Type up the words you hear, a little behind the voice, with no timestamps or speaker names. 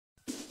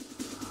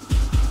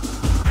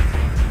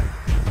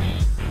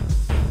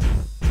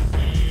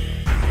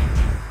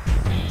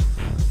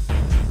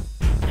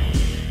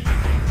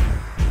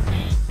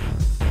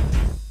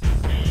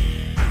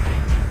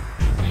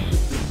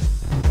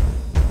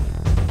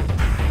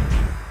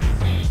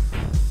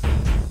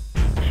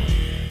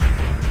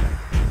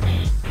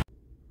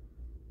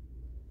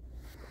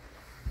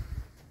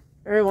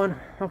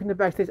welcome to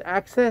Backstage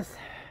Access.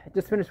 I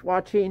just finished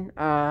watching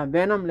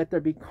Venom, Let There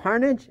Be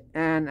Carnage,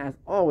 and as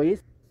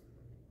always,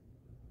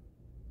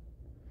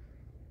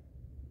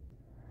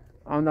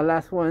 I'm the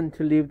last one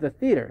to leave the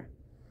theater.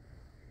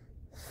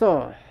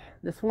 So,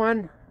 this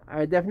one,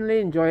 I definitely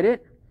enjoyed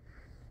it.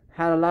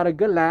 Had a lot of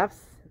good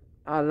laughs,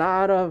 a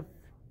lot of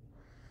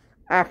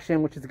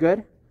action, which is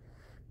good.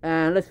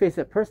 And let's face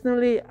it,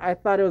 personally, I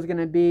thought it was going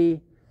to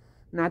be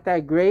not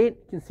that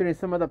great, considering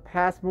some of the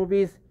past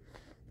movies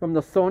from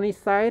the Sony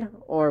side,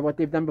 or what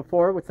they've done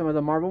before with some of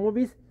the Marvel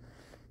movies.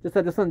 Just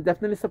that this one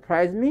definitely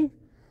surprised me.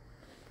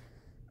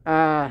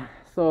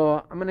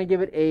 So I'm going to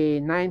give it a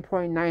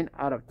 9.9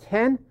 out of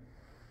 10.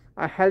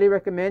 I highly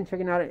recommend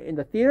checking out it in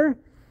the theater.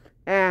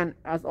 And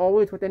as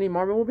always with any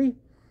Marvel movie,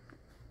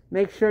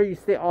 make sure you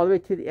stay all the way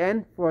to the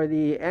end for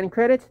the end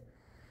credits.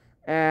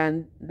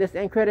 And this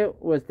end credit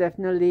was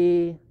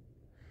definitely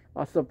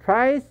a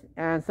surprise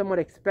and somewhat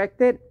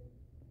expected.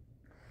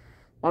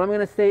 All I'm going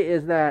to say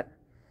is that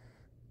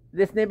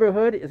this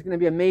neighborhood is going to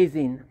be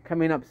amazing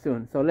coming up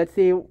soon. So let's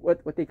see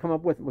what they come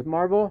up with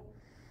Marvel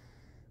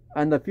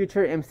and the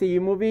future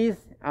MCU movies.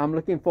 I'm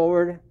looking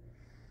forward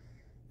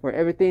for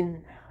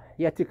everything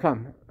yet to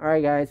come.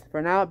 Alright guys,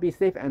 for now, be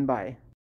safe and bye.